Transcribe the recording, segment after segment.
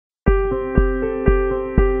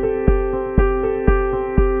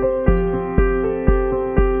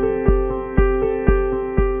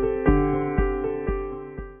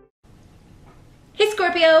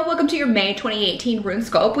Scorpio, welcome to your May 2018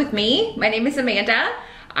 RuneScope with me. My name is Amanda.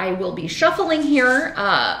 I will be shuffling here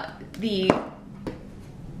well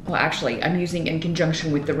actually I'm using in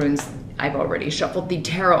conjunction with the runes. I've already shuffled the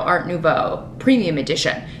Tarot Art Nouveau Premium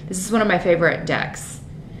Edition. This is one of my favorite decks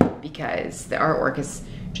because the artwork is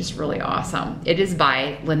just really awesome. It is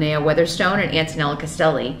by Linnea Weatherstone and Antonella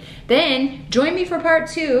Castelli. Then join me for part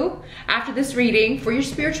 2 after this reading for your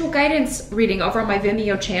spiritual guidance reading over on my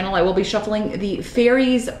Vimeo channel. I will be shuffling the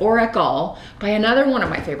Fairies Oracle by another one of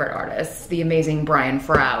my favorite artists, the amazing Brian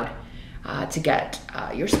Froud, to get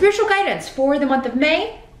your spiritual guidance for the month of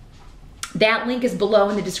May. That link is below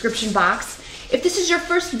in the description box. If this is your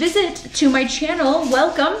first visit to my channel,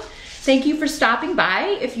 welcome. Thank you for stopping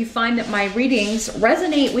by. If you find that my readings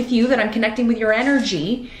resonate with you, that I'm connecting with your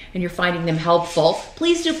energy and you're finding them helpful,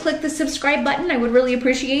 please do click the subscribe button. I would really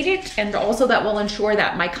appreciate it. And also that will ensure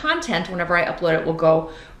that my content, whenever I upload it, will go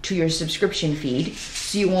to your subscription feed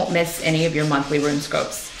so you won't miss any of your monthly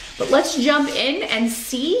RuneScopes. But let's jump in and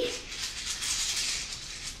see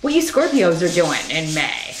what you Scorpios are doing in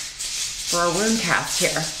May for our rune cast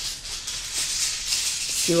here.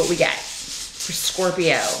 See what we get. For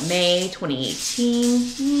Scorpio, May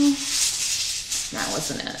 2018. That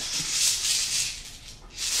wasn't it.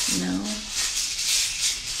 No.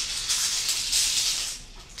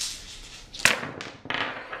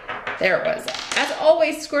 There it was. As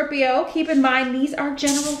always, Scorpio, keep in mind these are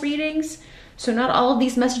general readings, so not all of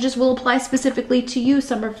these messages will apply specifically to you.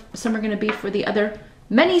 Some are going to be for the other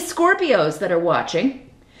many Scorpios that are watching.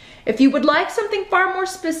 If you would like something far more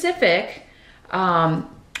specific,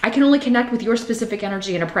 I can only connect with your specific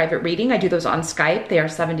energy in a private reading. I do those on Skype. They are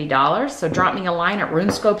 $70. So drop me a line at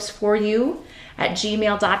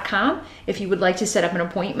runescopesforyou@gmail.com if you would like to set up an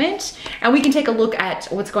appointment. And we can take a look at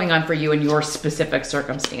what's going on for you in your specific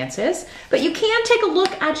circumstances. But you can take a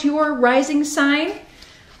look at your rising sign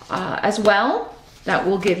as well. That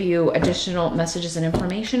will give you additional messages and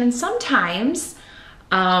information. And sometimes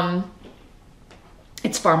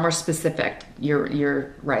it's far more specific,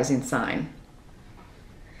 your rising sign,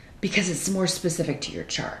 because it's more specific to your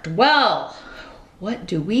chart. Well, what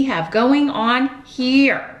do we have going on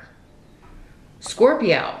here?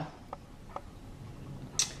 Scorpio.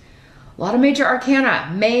 A lot of major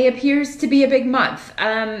arcana. May appears to be a big month.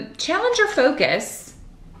 Challenge your focus.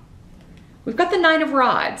 We've got the Nine of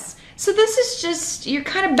Rods. So this is just, you're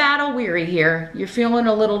kind of battle weary here. You're feeling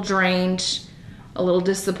a little drained, a little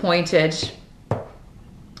disappointed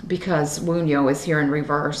because Wunyo is here in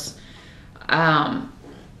reverse.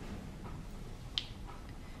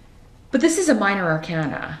 But this is a minor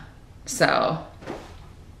arcana, so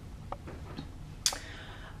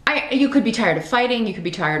you could be tired of fighting, you could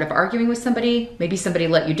be tired of arguing with somebody, maybe somebody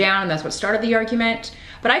let you down and that's what started the argument.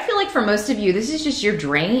 But I feel like for most of you, this is just you're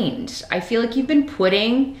drained. I feel like you've been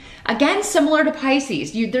putting, again, similar to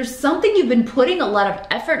Pisces, there's something you've been putting a lot of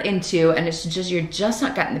effort into and it's just, you're just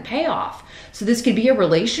not getting the payoff. So this could be a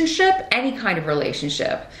relationship, any kind of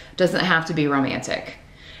relationship. Doesn't have to be romantic.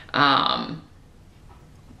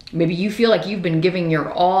 Maybe you feel like you've been giving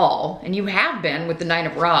your all, and you have been with the Nine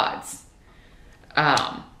of Rods.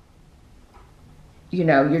 You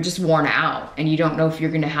know, you're just worn out, and you don't know if you're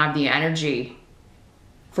going to have the energy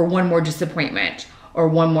for one more disappointment or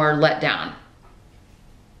one more letdown.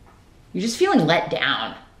 You're just feeling let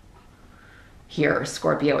down here,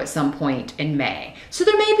 Scorpio, at some point in May. So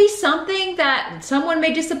there may be something that someone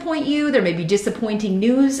may disappoint you. There may be disappointing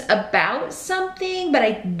news about something, but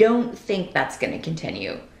I don't think that's going to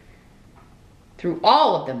continue through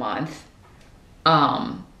all of the month.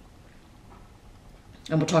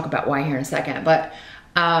 And we'll talk about why here in a second. But,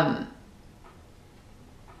 and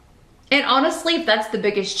honestly, if that's the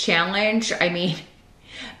biggest challenge, I mean,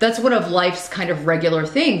 that's one of life's kind of regular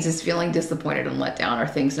things, is feeling disappointed and let down, or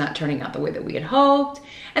things not turning out the way that we had hoped.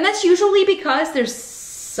 And that's usually because there's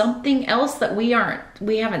something else that we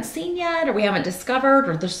haven't seen yet, or we haven't discovered,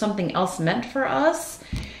 or there's something else meant for us.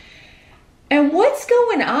 And what's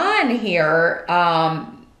going on here?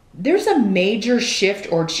 There's a major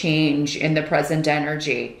shift or change in the present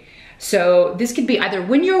energy. So this could be either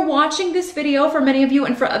when you're watching this video for many of you,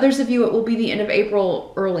 and for others of you, it will be the end of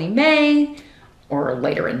April, early May, or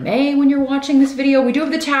later in May when you're watching this video. We do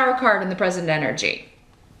have the Tower card in the present energy.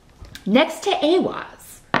 Next to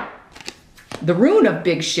Awaz, the rune of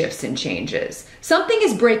big shifts and changes. Something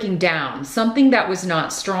is breaking down. Something that was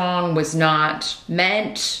not strong, was not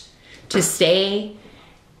meant to stay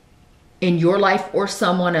in your life or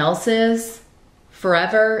someone else's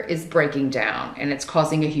forever, is breaking down, and it's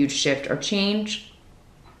causing a huge shift or change.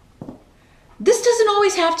 This doesn't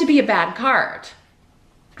always have to be a bad card.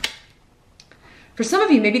 For some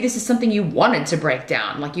of you, maybe this is something you wanted to break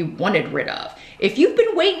down, like you wanted rid of. If you've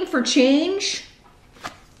been waiting for change,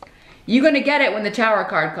 you're going to get it when the Tower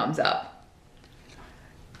card comes up.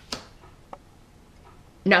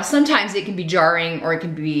 Now, sometimes it can be jarring or it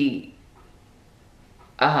can be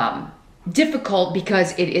difficult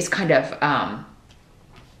because it is kind of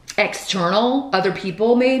external. Other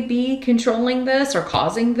people may be controlling this or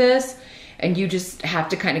causing this, and you just have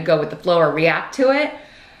to kind of go with the flow or react to it.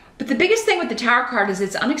 But the biggest thing with the Tower card is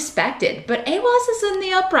it's unexpected. But Aiwass is in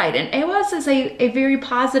the upright, and Aiwass is a very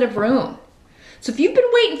positive rune. So if you've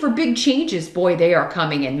been waiting for big changes, boy, they are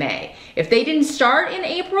coming in May. If they didn't start in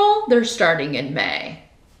April, they're starting in May.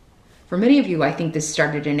 For many of you, I think this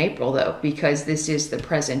started in April, though, because this is the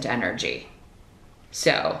present energy.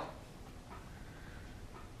 So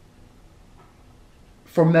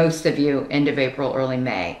for most of you, end of April, early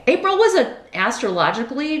May. April was an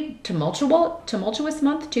astrologically tumultuous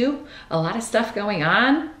month too. A lot of stuff going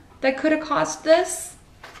on that could have caused this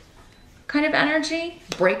kind of energy.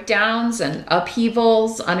 Breakdowns and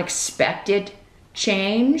upheavals, unexpected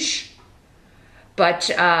change.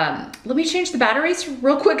 But let me change the batteries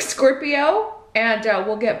real quick, Scorpio, and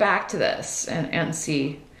we'll get back to this and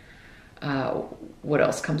see what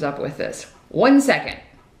else comes up with this. 1 second.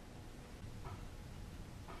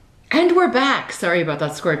 And we're back. Sorry about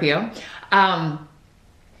that, Scorpio. But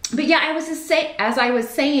yeah, as I was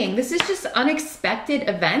saying, this is just unexpected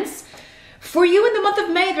events. For you in the month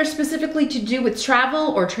of May, they're specifically to do with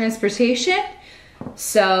travel or transportation.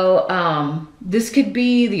 So this could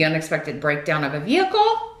be the unexpected breakdown of a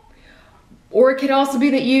vehicle, or it could also be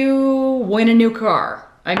that you win a new car.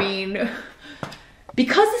 I mean,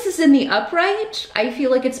 because this is in the upright, I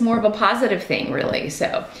feel like it's more of a positive thing, really.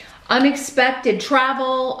 So unexpected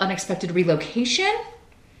travel, unexpected relocation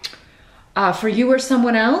for you or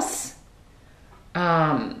someone else.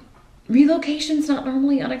 Relocation's not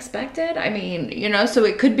normally unexpected. I mean, you know, so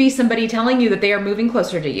it could be somebody telling you that they are moving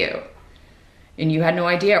closer to you and you had no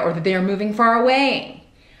idea, or that they are moving far away.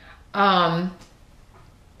 But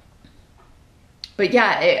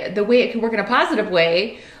yeah, the way it could work in a positive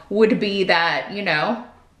way would be that, you know,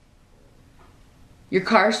 your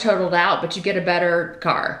car's totaled out, but you get a better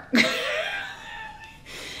car.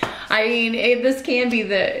 I mean, this can be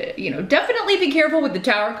the, you know, definitely be careful with the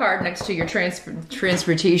Tower card next to your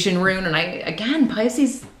transportation rune. And again,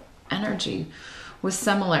 Pisces energy was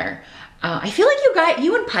similar. I feel like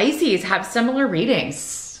you and Pisces have similar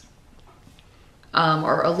readings,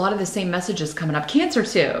 or a lot of the same messages coming up. Cancer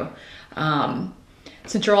too.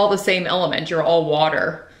 Since you're all the same element, you're all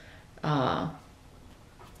water. That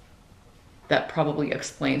probably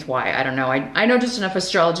explains why. I don't know. I know just enough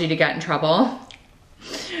astrology to get in trouble.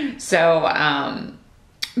 So,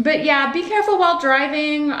 but yeah, be careful while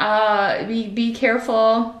driving. Be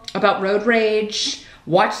careful about road rage.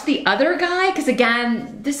 Watch the other guy, because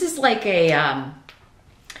again, this is like a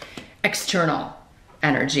external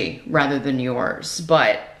energy rather than yours.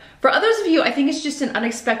 But for others of you, I think it's just an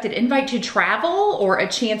unexpected invite to travel or a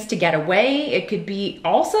chance to get away. It could be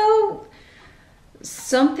also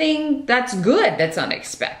something that's good, that's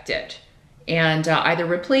unexpected, and either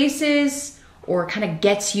replaces or kind of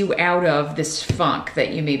gets you out of this funk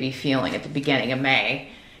that you may be feeling at the beginning of May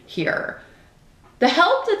here. The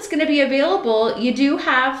help that's going to be available, you do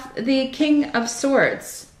have the King of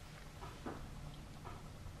Swords.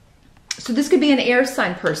 So this could be an air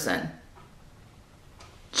sign person.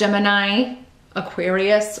 Gemini,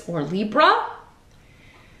 Aquarius, or Libra.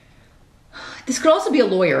 This could also be a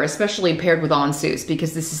lawyer, especially paired with Ansus,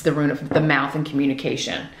 because this is the rune of the mouth and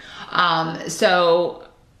communication. So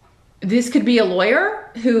this could be a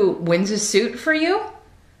lawyer who wins a suit for you.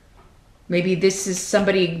 Maybe this is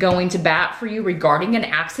somebody going to bat for you regarding an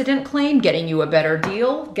accident claim, getting you a better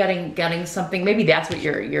deal, getting something. Maybe that's what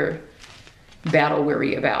you're battle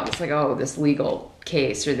weary about. It's like, oh, this legal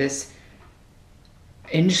case or this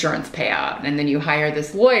insurance payout. And then you hire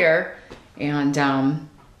this lawyer and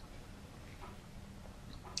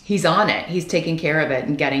he's on it. He's taking care of it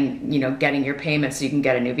and getting your payments so you can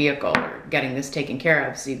get a new vehicle, or getting this taken care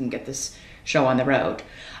of so you can get this show on the road.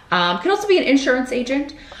 Could also be an insurance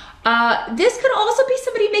agent. This could also be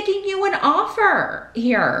somebody making you an offer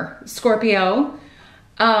here, Scorpio.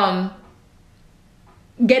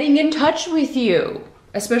 Getting in touch with you,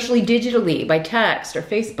 especially digitally by text or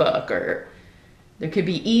Facebook, or there could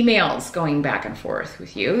be emails going back and forth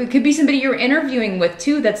with you. It could be somebody you're interviewing with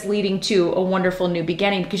too that's leading to a wonderful new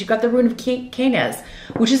beginning, because you've got the rune of Canis,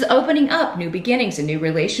 which is opening up new beginnings, a new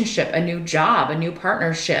relationship, a new job, a new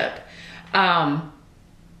partnership.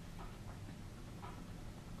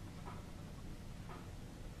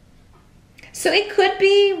 So it could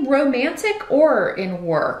be romantic or in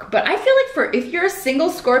work, but I feel like if you're a single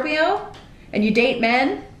Scorpio and you date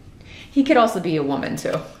men, he could also be a woman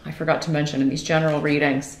too. I forgot to mention in these general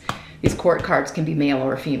readings, these court cards can be male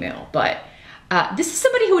or female, but this is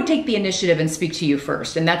somebody who would take the initiative and speak to you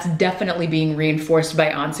first, and that's definitely being reinforced by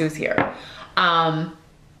Ansu's here.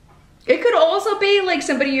 It could also be like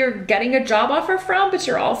somebody you're getting a job offer from, but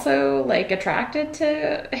you're also like attracted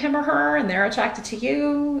to him or her and they're attracted to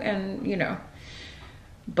you, and you know.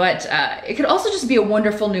 But it could also just be a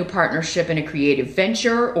wonderful new partnership in a creative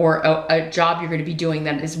venture, or a job you're going to be doing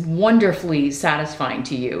that is wonderfully satisfying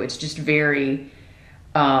to you. It's just very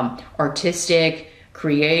artistic,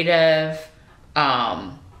 creative.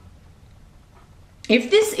 If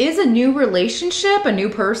this is a new relationship, a new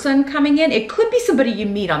person coming in, it could be somebody you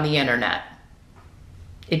meet on the internet.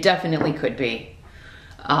 It definitely could be.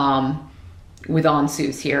 With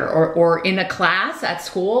Ansu's here, or in a class at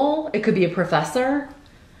school. It could be a professor,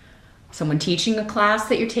 someone teaching a class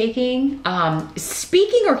that you're taking.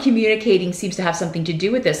 Speaking or communicating seems to have something to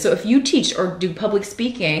do with this. So if you teach or do public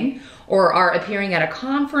speaking or are appearing at a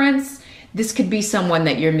conference, this could be someone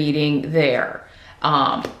that you're meeting there.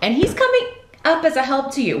 And he's coming up as a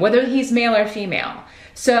help to you, whether he's male or female.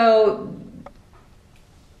 So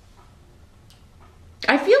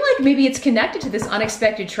I feel like maybe it's connected to this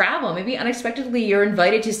unexpected travel. Maybe unexpectedly you're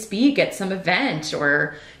invited to speak at some event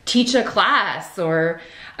or teach a class or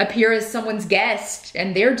appear as someone's guest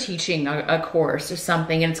and they're teaching a course or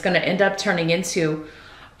something, and it's going to end up turning into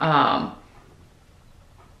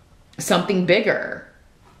something bigger.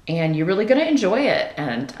 And you're really going to enjoy it.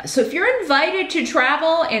 And so if you're invited to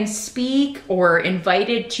travel and speak, or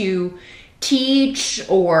invited to teach,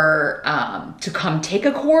 or to come take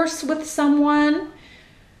a course with someone,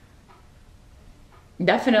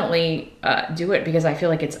 definitely do it, because I feel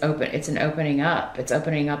like it's an opening up. It's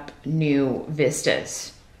opening up new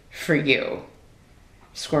vistas for you,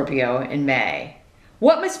 Scorpio, in May.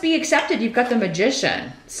 What must be accepted? You've got the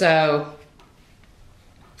Magician. So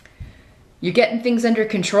you're getting things under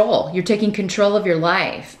control. You're taking control of your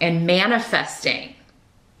life and manifesting.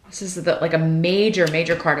 This is like a major,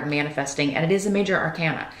 major card of manifesting, and it is a major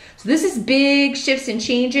arcana. So this is big shifts and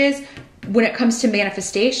changes when it comes to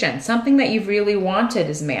manifestation. Something that you've really wanted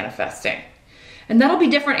is manifesting. And that'll be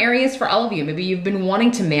different areas for all of you. Maybe you've been wanting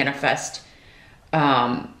to manifest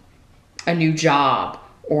a new job,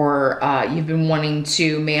 or you've been wanting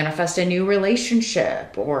to manifest a new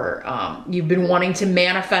relationship, or you've been wanting to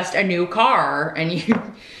manifest a new car, and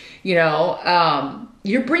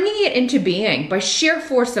you're bringing it into being by sheer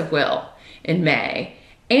force of will in May,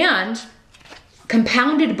 and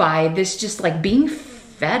compounded by this just like being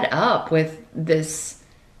fed up with this,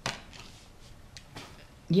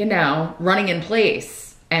 running in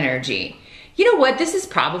place energy. You know what? This is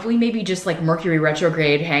probably maybe just like Mercury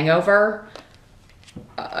retrograde hangover.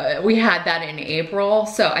 We had that in April.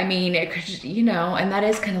 So, I mean, it could, and that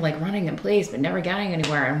is kind of like running in place, but never getting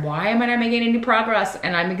anywhere. And why am I not making any progress?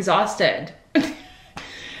 And I'm exhausted.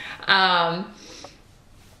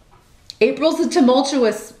 April's a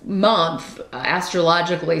tumultuous month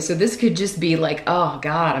astrologically. So this could just be like, oh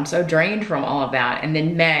God, I'm so drained from all of that. And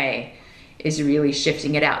then May is really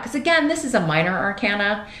shifting it out. Because again, this is a minor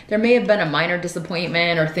arcana. There may have been a minor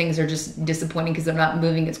disappointment, or things are just disappointing because they're not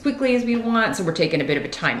moving as quickly as we want. So we're taking a bit of a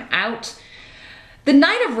time out. The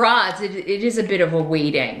Knight of Rods, it is a bit of a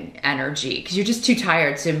waiting energy because you're just too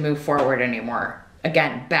tired to move forward anymore.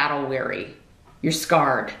 Again, battle weary. You're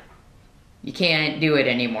scarred. You can't do it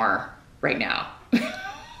anymore right now.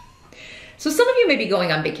 So some of you may be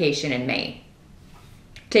going on vacation in May,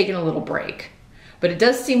 taking a little break. But it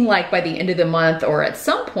does seem like by the end of the month, or at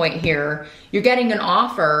some point here, you're getting an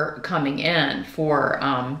offer coming in for,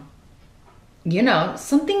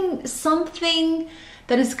 something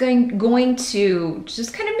that is going to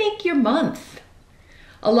just kind of make your month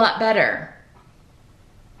a lot better.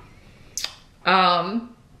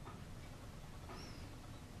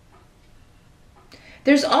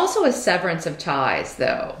 There's also a severance of ties,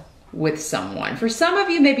 though, with someone. For some of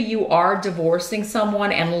you, maybe you are divorcing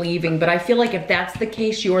someone and leaving, but I feel like if that's the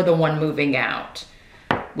case, you're the one moving out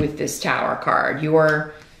with this Tower card.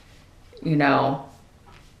 You're,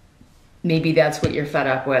 maybe that's what you're fed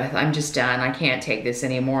up with. I'm just done. I can't take this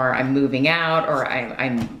anymore. I'm moving out, or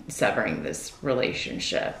I'm severing this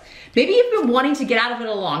relationship. Maybe you've been wanting to get out of it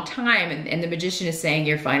a long time, and the Magician is saying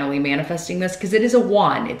you're finally manifesting this, because it is a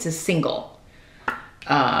one. It's a single.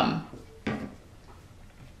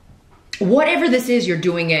 Whatever this is, you're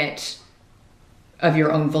doing it of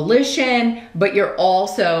your own volition, but you're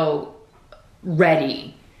also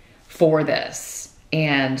ready for this.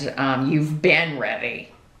 And you've been ready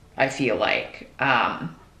I feel like. And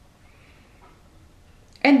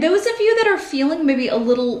those of you that are feeling maybe a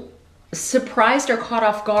little surprised or caught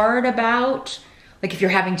off guard about, like if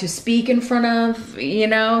you're having to speak in front of, you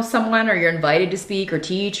know, someone, or you're invited to speak or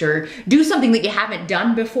teach or do something that you haven't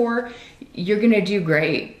done before, you're gonna do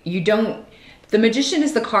great. You don't, the Magician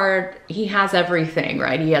is the card, he has everything,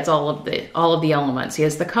 right? He has all of the elements. He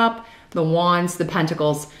has the Cup, the Wands, the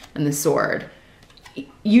Pentacles, and the Sword.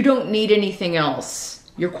 You don't need anything else.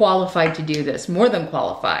 You're qualified to do this, more than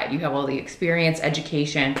qualified. You have all the experience,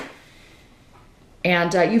 education,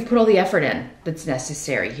 and you've put all the effort in that's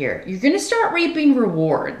necessary here. You're gonna start reaping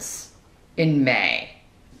rewards in May.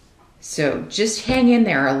 So just hang in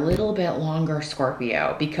there a little bit longer,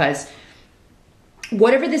 Scorpio, because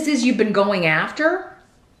whatever this is you've been going after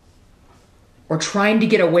or trying to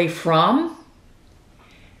get away from,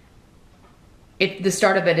 the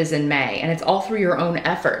start of it is in May, and it's all through your own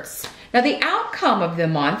efforts. Now, the outcome of the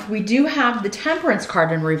month, we do have the Temperance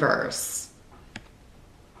card in reverse.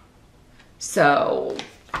 So,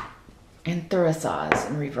 and Thurisaz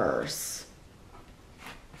in reverse.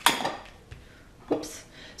 Oops.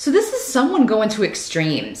 So this is someone going to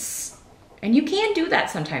extremes. And you can do that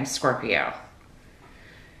sometimes, Scorpio.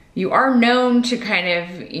 You are known to kind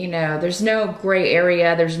of, you know, there's no gray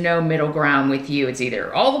area, there's no middle ground with you. It's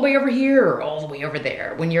either all the way over here or all the way over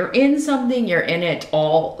there. When you're in something, you're in it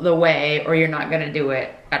all the way, or you're not gonna do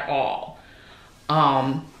it at all.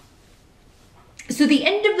 So the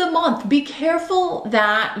end of the month, be careful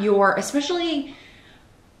that your, especially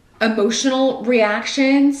emotional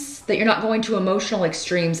reactions, that you're not going to emotional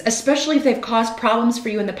extremes, especially if they've caused problems for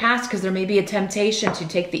you in the past, because there may be a temptation to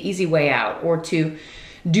take the easy way out, or to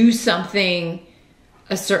do something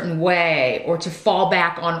a certain way, or to fall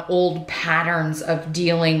back on old patterns of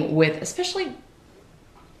dealing with, especially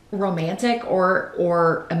romantic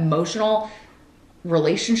or emotional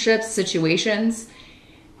relationships, situations,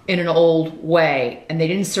 in an old way, and they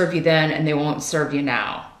didn't serve you then and they won't serve you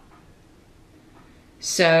now.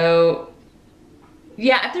 So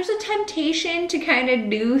yeah, if there's a temptation to kind of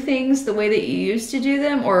do things the way that you used to do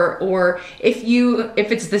them, or if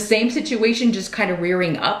it's the same situation just kind of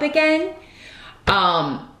rearing up again,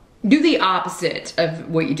 do the opposite of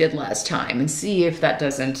what you did last time and see if that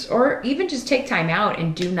doesn't, or even just take time out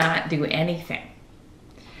and do not do anything.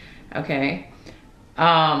 Okay.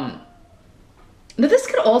 Now this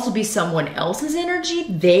could also be someone else's energy.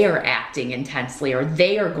 They are acting intensely, or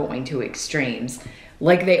they are going to extremes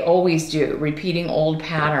like they always do, repeating old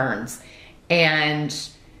patterns. And,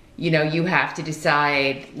 you know, you have to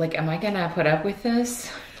decide, like, am I gonna put up with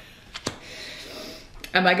this?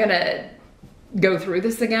 Am I gonna go through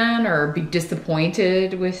this again, or be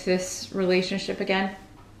disappointed with this relationship again?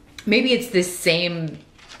 Maybe it's this same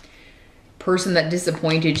person that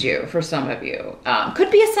disappointed you for some of you. Could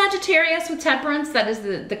be a Sagittarius with Temperance. That is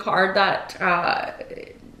the card that,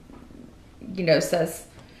 you know, says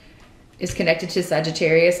is connected to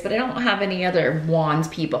Sagittarius, but I don't have any other Wands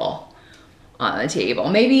people on the table.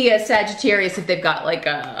 Maybe a Sagittarius if they've got like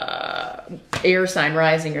a air sign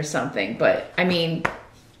rising or something. But I mean,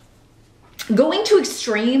 going to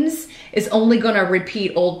extremes is only going to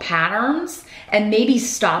repeat old patterns and maybe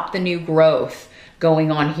stop the new growth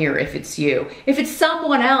going on here if it's you. If it's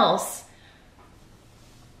someone else,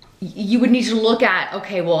 you would need to look at,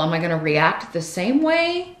 okay, well, am I going to react the same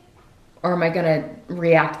way, or am I going to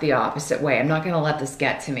react the opposite way? I'm not going to let this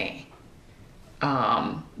get to me.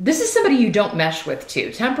 This is somebody you don't mesh with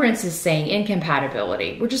too. Temperance is saying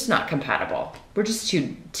incompatibility. We're just not compatible. We're just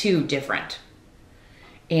too different.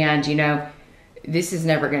 And you know, this is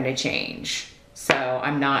never going to change. So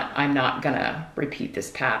I'm not going to repeat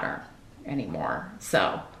this pattern anymore.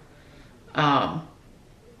 So,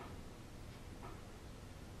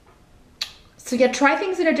 so yeah, try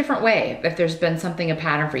things in a different way if there's been something, a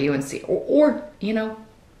pattern for you, and see, or you know,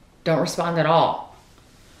 don't respond at all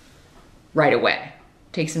right away.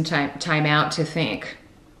 Take some time out to think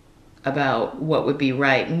about what would be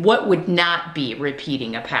right and what would not be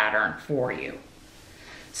repeating a pattern for you.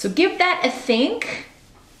 So give that a think.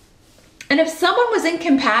 And if someone was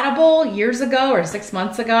incompatible years ago or 6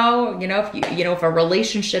 months ago, you know, if a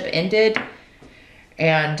relationship ended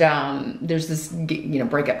and there's this, you know,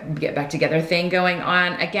 break up, get back together thing going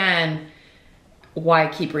on, again, why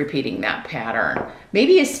keep repeating that pattern?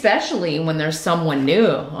 Maybe especially when there's someone new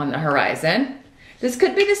on the horizon. This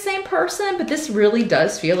could be the same person, but this really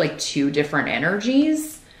does feel like two different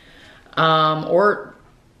energies. Or,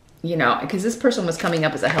 you know, because this person was coming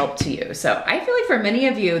up as a help to you. So I feel like for many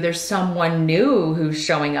of you, there's someone new who's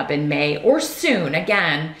showing up in May or soon.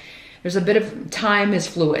 Again, there's a bit of time is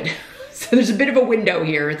fluid. So there's a bit of a window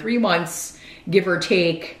here, 3 months, give or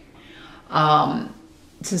take,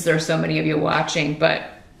 since there are so many of you watching, but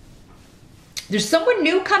there's someone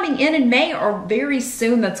new coming in May or very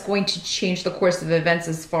soon that's going to change the course of events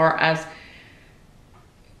as far as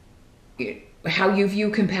how you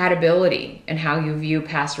view compatibility and how you view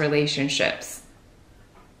past relationships.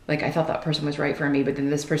 Like, I thought that person was right for me, but then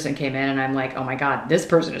this person came in and I'm like, oh my God, this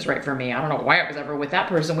person is right for me. I don't know why I was ever with that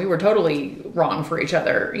person. We were totally wrong for each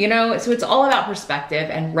other, you know? So it's all about perspective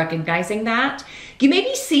and recognizing that. You may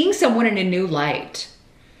be seeing someone in a new light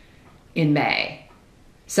in May.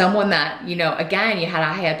 Someone that, you know, again, you had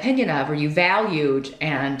a high opinion of, or you valued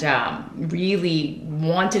and really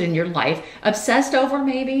wanted in your life. Obsessed over,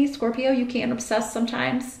 maybe. Scorpio, you can obsess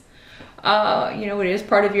sometimes. You know, it is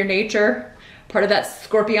part of your nature. Part of that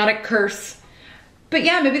Scorpionic curse. But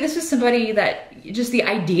yeah, maybe this was somebody that just the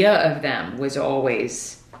idea of them was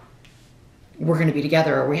always, we're going to be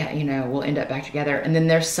together, or you know, we'll end up back together. And then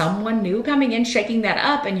there's someone new coming in, shaking that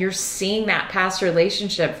up, and you're seeing that past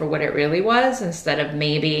relationship for what it really was instead of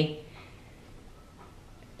maybe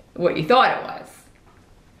what you thought it was.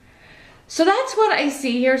 So that's what I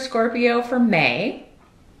see here, Scorpio, for May.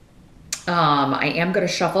 I am going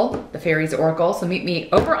to shuffle the Fairies Oracle, so meet me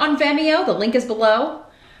over on Vimeo. The link is below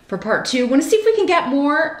for part 2. Want to see if we can get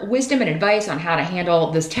more wisdom and advice on how to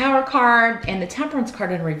handle this Tower card and the Temperance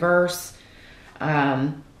card in reverse.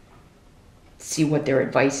 See what their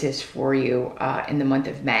advice is for you in the month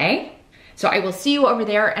of May. So I will see you over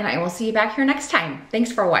there, and I will see you back here next time.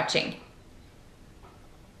 Thanks for watching.